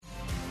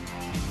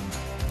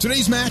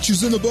Today's match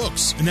is in the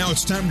books, and now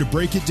it's time to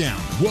break it down.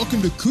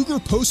 Welcome to Cougar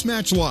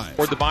Post-Match Live.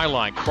 Toward the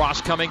byline, cross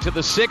coming to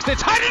the 6th.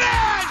 It's headed in!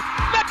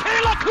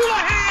 Michaela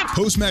Colohan!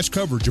 Post-match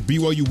coverage of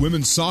BYU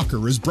women's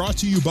soccer is brought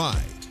to you by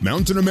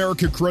Mountain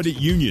America Credit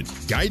Union,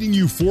 guiding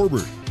you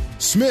forward.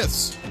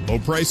 Smith's, low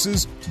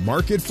prices,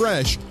 market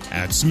fresh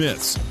at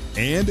Smith's.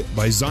 And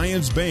by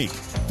Zions Bank.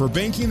 For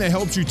banking that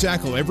helps you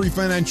tackle every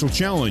financial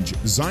challenge,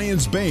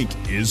 Zions Bank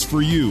is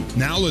for you.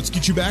 Now let's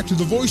get you back to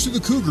the voice of the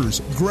Cougars,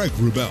 Greg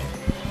Wrubell.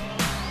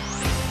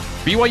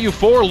 BYU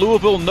 4,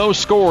 Louisville no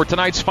score.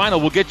 Tonight's final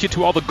will get you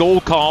to all the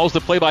goal calls,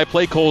 the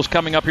play-by-play calls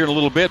coming up here in a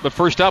little bit. But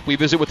first up, we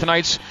visit with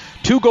tonight's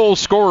 2-goal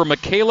scorer,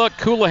 Michaela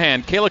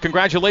Colohan. Kayla,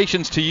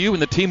 congratulations to you and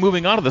the team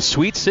moving on to the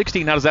Sweet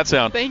 16. How does that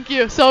sound? Thank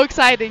you. So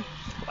exciting.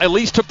 At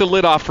least took the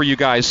lid off for you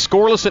guys.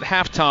 Scoreless at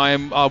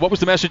halftime. What was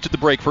the message at the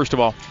break, first of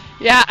all?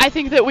 Yeah, I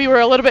think that we were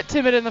a little bit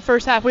timid in the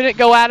first half. We didn't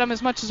go at them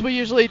as much as we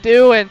usually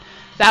do, and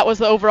that was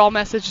the overall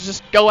message,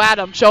 just go at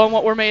them, show them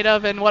what we're made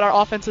of and what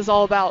our offense is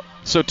all about.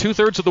 So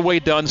 2/3 of the way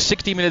done,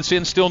 60 minutes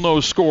in, still no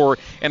score,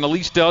 and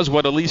Elise does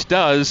what Elise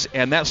does,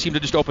 and that seemed to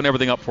just open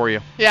everything up for you.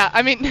 Yeah,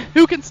 I mean,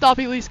 who can stop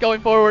Elise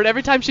going forward?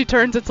 Every time she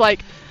turns, it's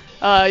like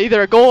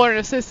either a goal or an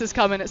assist is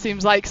coming, it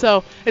seems like.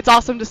 So it's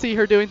awesome to see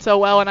her doing so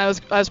well, and I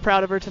was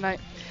proud of her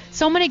tonight.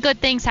 So many good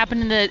things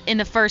happened in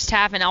the first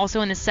half and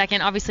also in the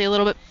second. Obviously, a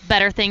little bit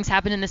better things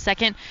happened in the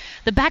second.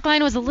 The back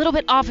line was a little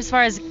bit off as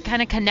far as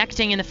kind of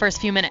connecting in the first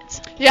few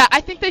minutes. Yeah,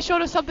 I think they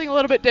showed us something a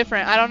little bit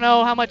different. I don't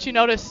know how much you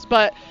noticed,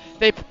 but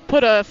they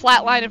put a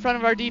flat line in front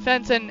of our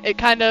defense, and it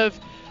kind of,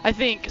 I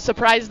think,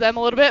 surprised them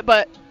a little bit,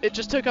 but it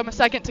just took them a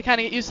second to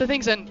kind of get used to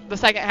things, and the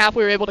second half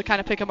we were able to kind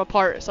of pick them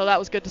apart, so that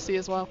was good to see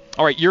as well.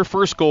 All right, your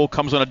first goal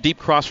comes on a deep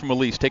cross from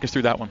Elise. Take us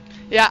through that one.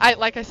 Yeah,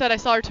 like I said, I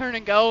saw her turn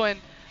and go, and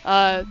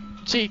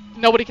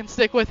nobody can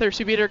stick with her.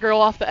 She beat her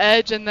girl off the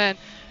edge, and then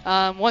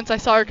once I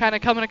saw her kind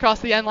of coming across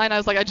the end line, I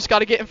was like, I just got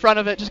to get in front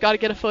of it, just got to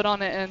get a foot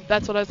on it, and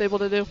that's what I was able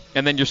to do.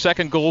 And then your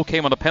second goal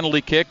came on a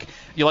penalty kick.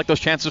 You like those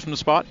chances from the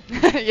spot?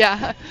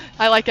 Yeah,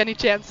 I like any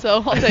chance,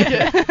 so I'll take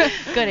it.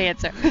 Good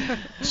answer.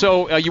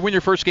 So you win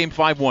your first game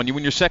 5-1. You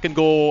win your second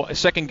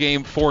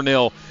game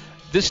 4-0.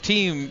 This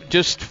team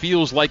just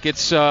feels like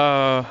it's,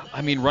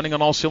 running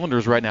on all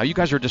cylinders right now. You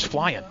guys are just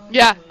flying.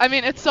 Yeah, I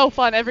mean, it's so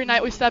fun. Every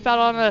night we step out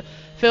on the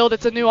field,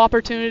 it's a new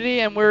opportunity,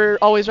 and we're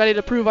always ready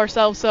to prove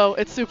ourselves, so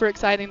it's super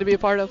exciting to be a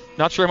part of.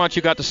 Not sure how much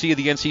you got to see of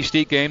the NC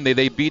State game.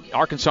 They beat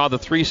Arkansas, the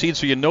 3 seed,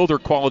 so you know they're a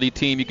quality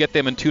team. You get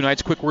them in 2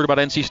 nights. Quick word about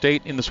NC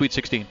State in the Sweet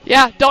 16.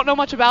 Yeah, don't know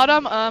much about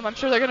them. I'm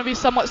sure they're going to be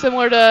somewhat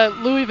similar to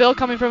Louisville,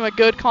 coming from a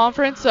good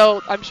conference,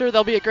 so I'm sure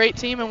they'll be a great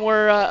team, and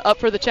we're up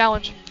for the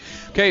challenge.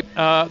 Okay,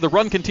 the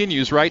run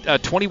continues, right?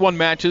 21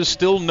 matches,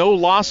 still no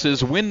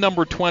losses. Win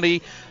number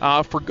 20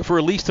 for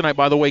Elise tonight,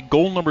 by the way,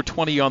 goal number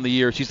 20 on the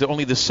year. She's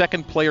only the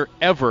second player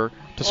ever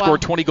to score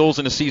 20 goals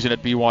in a season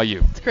at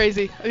BYU. It's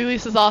crazy.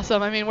 Elise is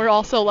awesome. I mean, we're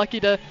all so lucky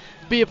to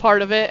be a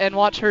part of it and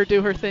watch her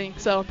do her thing,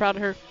 so I'm proud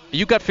of her.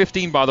 You got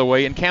 15, by the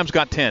way, and Cam's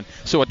got 10.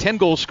 So a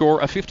 10-goal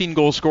score, a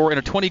 15-goal score, and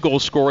a 20-goal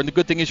score, and the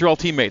good thing is you're all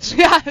teammates.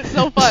 Yeah, it's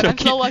so fun. I'm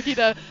so lucky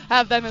to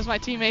have them as my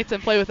teammates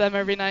and play with them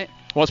every night.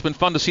 Well, it's been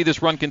fun to see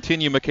this run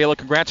continue, Michaela.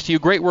 Congrats to you.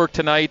 Great work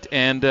tonight,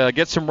 and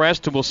get some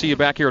rest, and we'll see you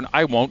back here. And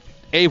I won't.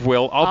 Ave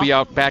will. I'll be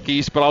out back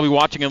east, but I'll be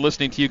watching and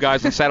listening to you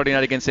guys on Saturday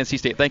night against NC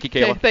State. Thank you,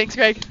 Kayla. Okay, thanks,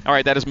 Greg. All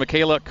right, that is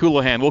Michaela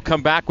Colohan. We'll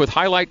come back with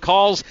highlight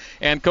calls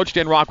and Coach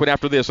Dan Rockwood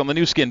after this on the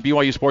new skin,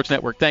 BYU Sports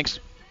Network. Thanks.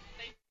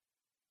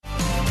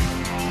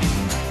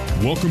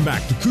 Welcome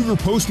back to Cougar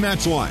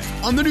Post-Match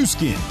Live on the new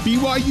skin,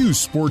 BYU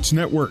Sports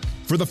Network.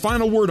 For the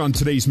final word on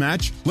today's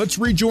match, let's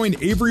rejoin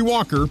Avery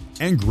Walker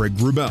and Greg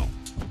Wrubell.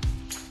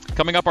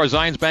 Coming up, our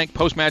Zions Bank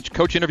post-match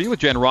coach interview with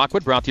Jen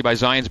Rockwood, brought to you by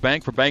Zions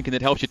Bank. For banking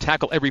that helps you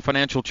tackle every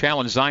financial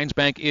challenge, Zions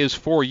Bank is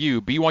for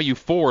you. BYU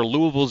 4,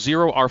 Louisville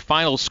 0, our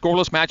final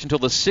scoreless match until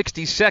the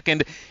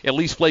 62nd.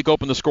 Elise Flake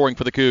opened the scoring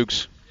for the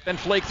Cougs. Then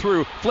Flake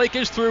through. Flake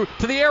is through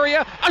to the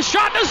area. A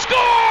shot and a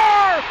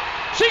score!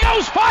 She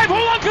goes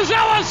 5-hole on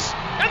Cazellas,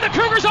 and the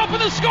Cougars open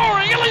the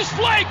scoring. Elise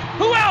Flake,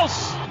 who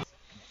else?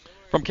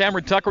 From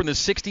Cameron Tucker in the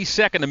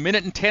 62nd, a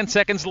minute and 10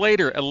 seconds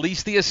later,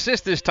 Elise the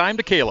assist this time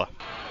to Kayla.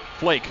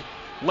 Flake,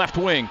 left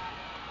wing,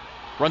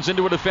 runs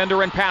into a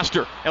defender and past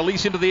her.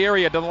 Elise into the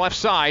area to the left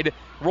side,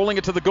 rolling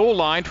it to the goal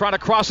line, trying to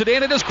cross it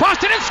in. It is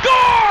crossed in and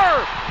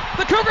score!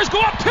 The Cougars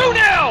go up 2-0!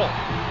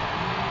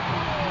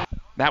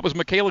 That was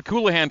Michaela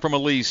Colohan from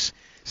Elise.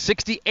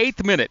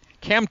 68th minute,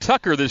 Cam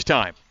Tucker this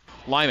time.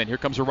 Lyman, here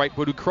comes a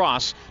right-footed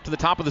cross to the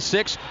top of the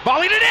 6.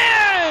 Volleyed it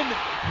in!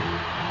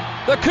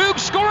 The Cougs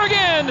score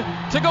again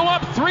to go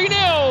up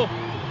 3-0.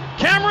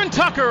 Cameron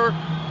Tucker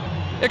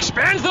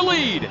expands the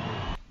lead.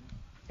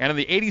 And in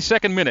the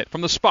 82nd minute,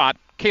 from the spot,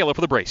 Kayla for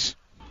the brace.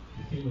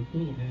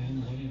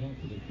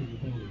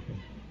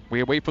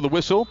 We wait for the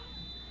whistle,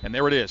 and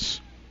there it is.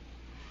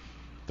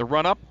 The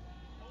run-up,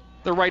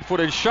 the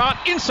right-footed shot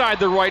inside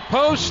the right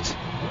post.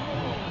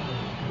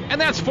 And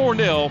that's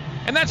 4-0,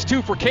 and that's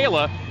 2 for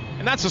Kayla.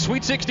 And that's a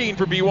Sweet 16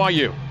 for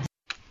BYU.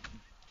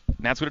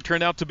 And that's what it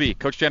turned out to be.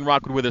 Coach Jen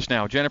Rockwood with us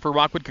now. Jennifer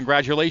Rockwood,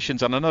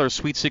 congratulations on another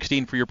Sweet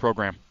 16 for your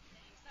program.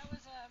 That was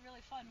a really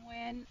fun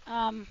win.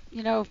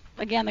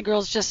 Again, the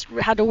girls just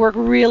had to work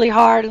really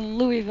hard, and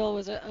Louisville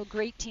was a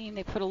great team.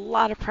 They put a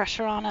lot of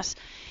pressure on us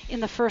in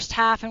the first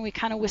half, and we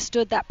kind of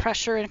withstood that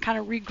pressure and kind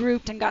of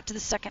regrouped and got to the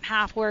second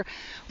half, where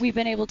we've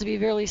been able to be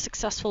really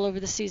successful over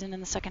the season in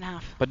the second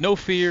half. But no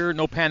fear,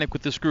 no panic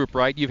with this group,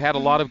 right? You've had a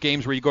lot of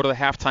games where you go to the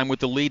halftime with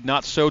the lead.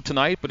 Not so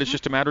tonight, but it's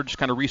just a matter of just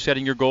kind of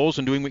resetting your goals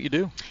and doing what you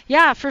do.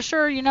 Yeah, for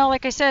sure.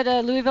 Like I said,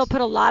 Louisville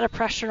put a lot of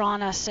pressure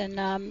on us, and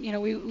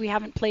we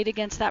haven't played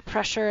against that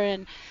pressure,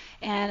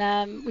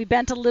 and we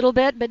bent a little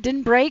bit but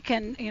didn't break,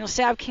 and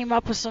Sab came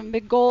up with some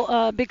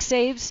big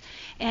saves,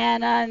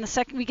 and in the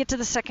second we get to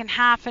the second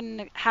half,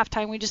 and at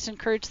halftime we just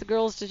encourage the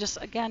girls to just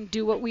again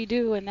do what we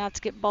do, and that's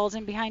get balls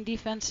in behind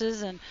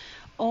defenses and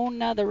own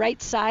the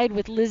right side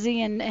with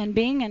Lizzie and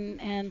Bing,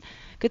 and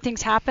good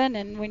things happen.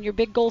 And when your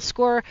big goal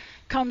scorer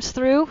comes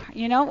through,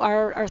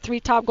 our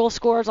three top goal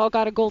scorers all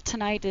got a goal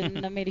tonight,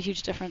 and that made a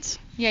huge difference.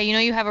 Yeah,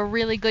 you have a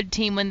really good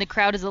team when the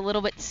crowd is a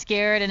little bit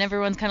scared and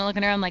everyone's kind of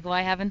looking around like,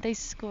 why haven't they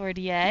scored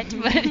yet?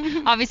 But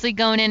obviously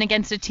going in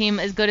against a team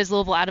as good as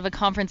Louisville out of a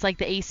conference like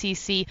the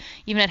ACC,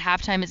 even at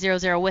halftime at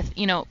 0-0 with,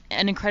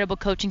 an incredible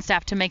coaching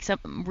staff to make some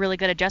really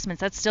good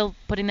adjustments, that's still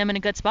putting them in a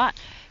good spot.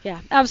 Yeah,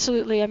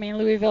 absolutely. I mean,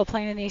 Louisville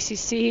playing in the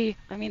ACC,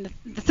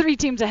 the three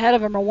teams ahead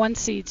of them are 1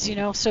 seeds,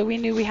 so we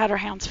knew we had our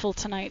hands full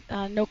tonight,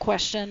 no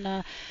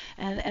question,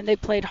 and they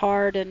played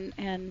hard,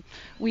 and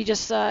we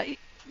just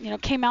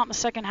came out in the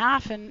second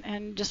half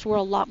and just were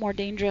a lot more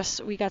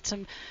dangerous. We got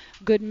some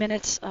good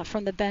minutes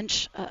from the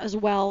bench as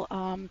well.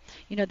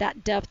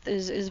 That depth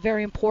is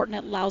very important.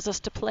 It allows us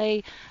to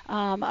play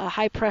a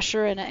high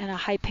pressure and a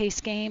high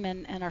pace game,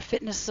 and our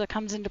fitness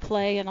comes into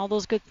play, and all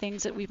those good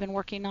things that we've been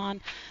working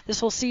on this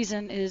whole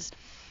season is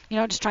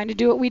just trying to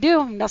do what we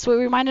do. And that's what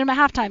we reminded them at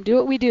halftime, do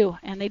what we do,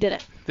 and they did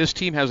it. This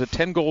team has a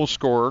 10-goal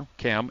scorer,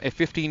 Cam, a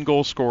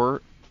 15-goal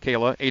scorer,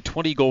 Kayla, a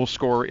 20-goal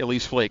scorer,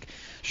 Elise Flake.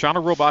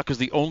 Shauna Robach is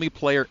the only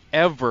player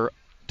ever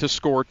to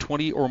score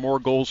 20 or more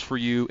goals for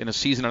you in a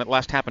season, and it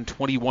last happened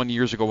 21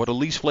 years ago. What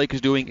Elise Flake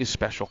is doing is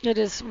special. It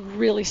is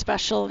really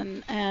special,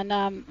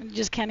 and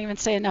just can't even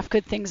say enough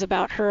good things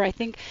about her. I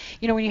think,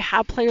 when you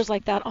have players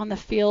like that on the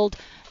field,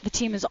 the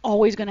team is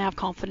always going to have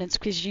confidence,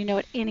 because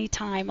at any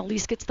time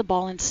Elise gets the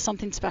ball and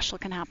something special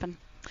can happen.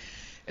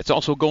 It's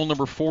also goal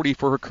number 40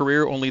 for her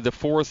career, only the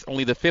fifth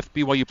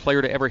BYU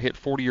player to ever hit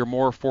 40 or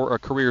more for a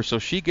career. So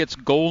she gets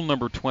goal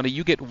number 20,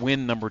 you get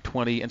win number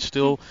 20, and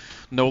still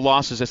no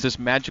losses as this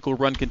magical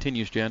run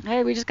continues, Jen.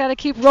 Hey, we just got to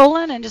keep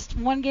rolling, and just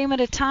one game at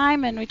a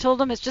time, and we told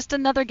them it's just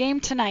another game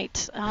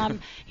tonight.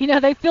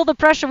 They feel the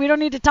pressure. We don't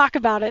need to talk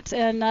about it,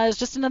 and it's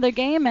just another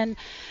game. And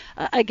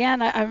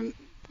again,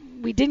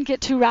 we didn't get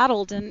too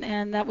rattled,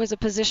 and that was a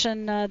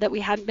position that we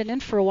hadn't been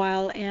in for a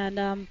while.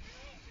 And,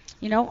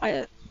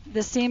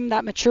 this team,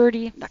 that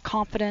maturity, that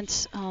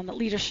confidence, that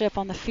leadership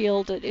on the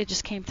field, it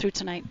just came through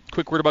tonight.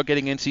 Quick word about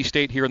getting NC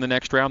State here in the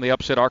next round. They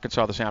upset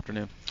Arkansas this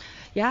afternoon.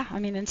 Yeah,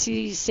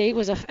 NC State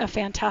was a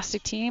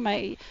fantastic team.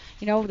 They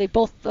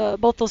both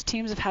those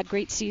teams have had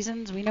great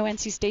seasons. We know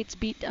NC State's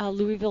beat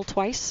Louisville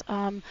twice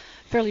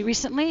fairly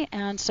recently,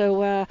 and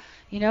so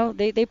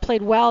they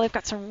played well. They've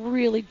got some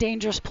really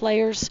dangerous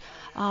players,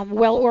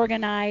 well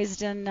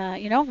organized, and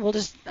we'll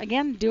just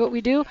again do what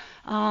we do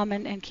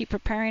and keep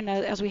preparing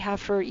as we have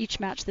for each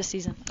match this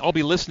season. I'll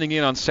be listening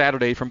in on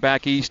Saturday from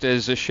back east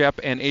as Shep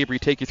and Avery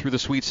take you through the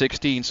Sweet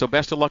 16. So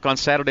best of luck on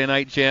Saturday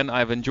night, Jen.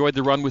 I've enjoyed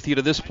the run with you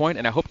to this point,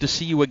 and I hope to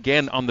see you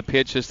again on the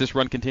pitch as this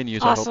run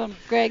continues. Awesome,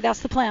 Greg.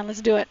 That's the plan.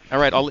 Let's do it. All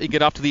right, I'll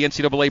get off to the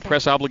NCAA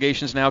press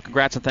obligations now.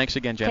 Congrats and thanks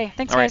again, Jen. Okay,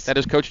 thanks, All right, guys. that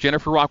is Coach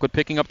Jennifer Rockwood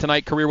picking up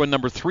tonight career win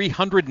number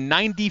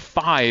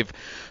 395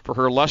 for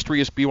her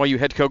illustrious BYU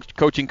head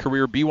coaching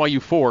career.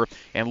 BYU 4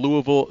 and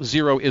Louisville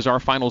 0 is our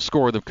final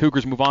score. The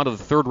Cougars move on to the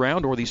third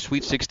round, or the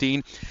Sweet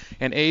 16.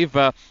 And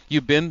Ave,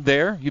 you've been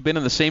there. You've been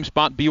in the same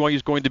spot BYU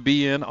is going to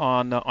be in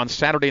on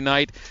Saturday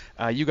night.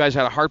 You guys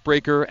had a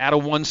heartbreaker at a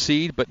 1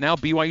 seed, but now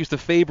BYU's the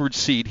favored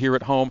seed here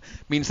at home.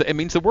 It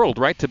means the world,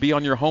 right, to be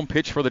on your home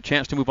pitch for the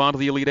chance to move on to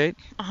the Elite Eight?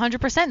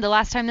 100%. The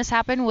last time this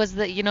happened was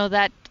that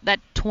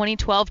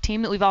 2012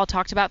 team that we've all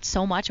talked about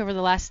so much over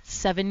the last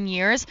 7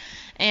 years,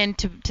 and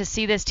to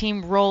see this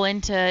team roll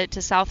into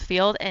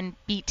Southfield and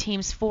beat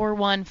teams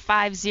 4-1,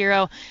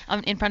 5-0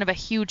 in front of a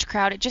huge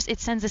crowd, it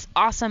sends this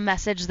awesome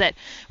message that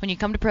when you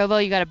come to Provo,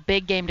 you got a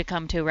big game to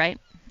come to, right?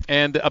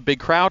 And a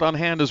big crowd on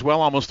hand as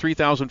well, almost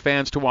 3,000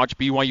 fans to watch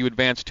BYU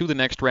advance to the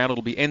next round.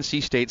 It'll be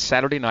NC State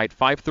Saturday night,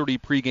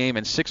 5:30 pregame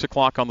and 6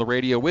 o'clock on the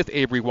radio with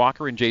Avery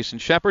Walker and Jason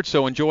Shepard.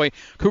 So enjoy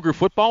Cougar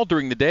football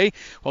during the day.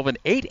 We'll have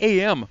an 8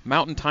 a.m.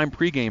 Mountain Time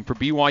pregame for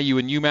BYU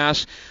and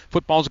UMass.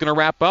 Football's going to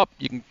wrap up.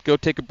 You can go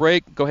take a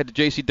break, go ahead to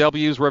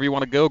JCW's, wherever you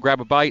want to go, grab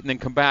a bite, and then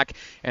come back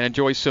and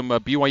enjoy some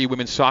BYU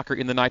women's soccer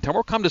in the nighttime.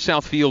 Or come to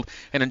Southfield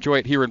and enjoy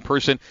it here in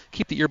person.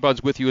 Keep the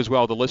earbuds with you as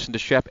well to listen to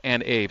Shep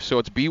and Ave. So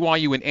it's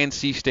BYU and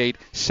NC State State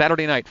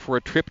Saturday night for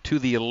a trip to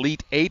the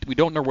Elite Eight. We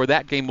don't know where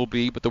that game will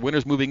be, but the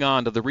winner's moving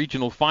on to the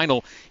regional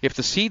final. If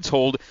the seeds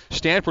hold,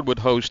 Stanford would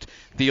host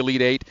the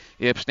Elite Eight.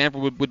 If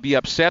Stanford would be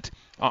upset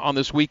on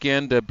this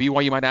weekend,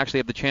 BYU might actually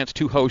have the chance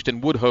to host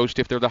and would host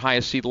if they're the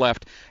highest seed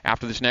left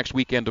after this next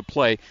weekend of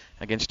play.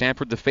 Again,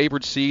 Stanford, the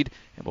favored seed,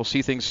 and we'll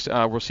see things.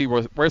 We'll see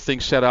where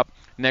things set up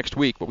next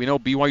week. But we know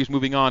BYU's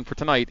moving on for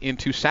tonight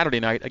into Saturday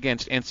night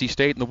against NC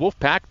State. And the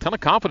Wolfpack, ton of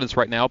confidence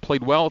right now.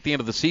 Played well at the end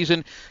of the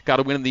season. Got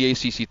a win in the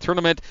ACC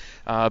tournament.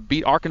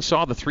 Beat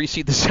Arkansas, the 3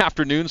 seed this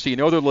afternoon. So you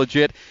know they're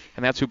legit,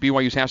 and that's who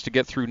BYU has to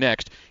get through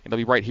next. And they'll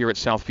be right here at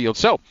Southfield.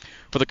 So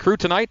for the crew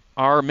tonight,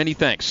 our many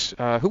thanks.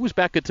 Who was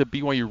back at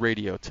BYU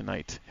Radio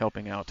tonight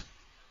helping out?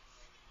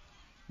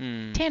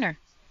 Tanner.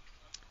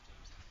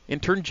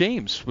 Intern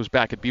James was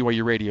back at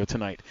BYU Radio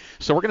tonight.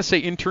 So we're going to say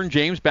Intern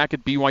James back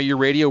at BYU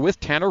Radio with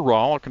Tanner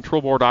Rawl, our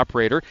control board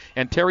operator,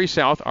 and Terry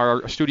South,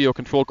 our studio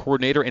control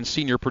coordinator and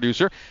senior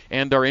producer,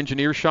 and our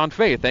engineer, Sean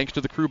Fay. Thanks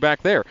to the crew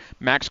back there.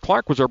 Max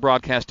Clark was our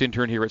broadcast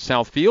intern here at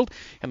Southfield,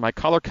 and my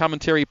color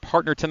commentary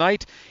partner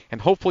tonight, and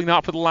hopefully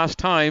not for the last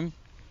time,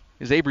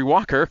 is Avery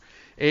Walker.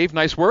 Ave,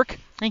 nice work.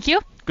 Thank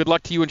you. Good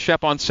luck to you and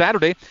Shep on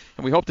Saturday,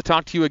 and we hope to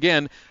talk to you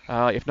again,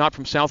 if not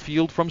from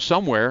Southfield, from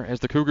somewhere, as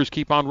the Cougars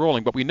keep on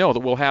rolling. But we know that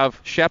we'll have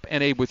Shep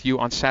and Abe with you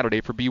on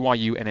Saturday for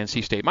BYU and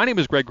NC State. My name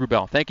is Greg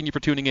Wrubell. Thanking you for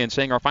tuning in,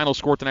 saying our final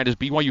score tonight is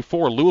BYU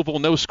 4, Louisville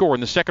no score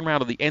in the second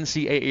round of the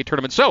NCAA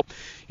tournament. So,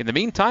 in the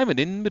meantime and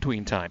in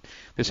between time,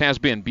 this has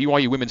been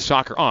BYU Women's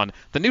Soccer on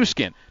the new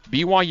skin,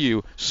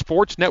 BYU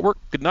Sports Network.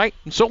 Good night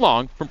and so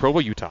long from Provo,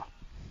 Utah.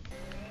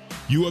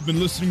 You have been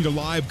listening to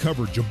live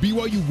coverage of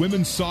BYU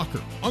Women's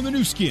Soccer on the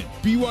new skin,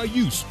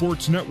 BYU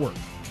Sports Network.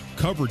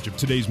 Coverage of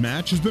today's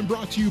match has been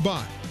brought to you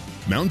by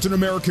Mountain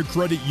America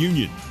Credit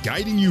Union,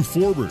 guiding you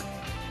forward.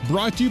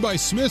 Brought to you by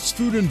Smith's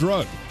Food and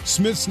Drug.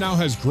 Smith's now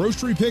has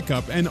grocery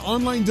pickup and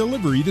online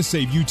delivery to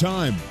save you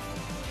time.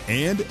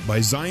 And by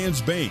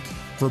Zions Bank.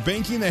 For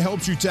banking that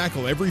helps you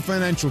tackle every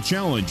financial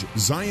challenge,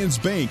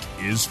 Zions Bank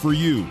is for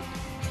you.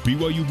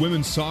 BYU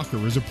Women's Soccer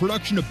is a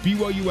production of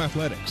BYU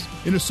Athletics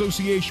in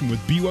association with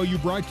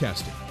BYU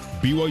Broadcasting.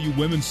 BYU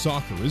Women's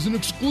Soccer is an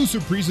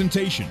exclusive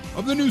presentation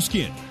of the new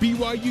skin,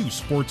 BYU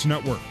Sports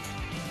Network.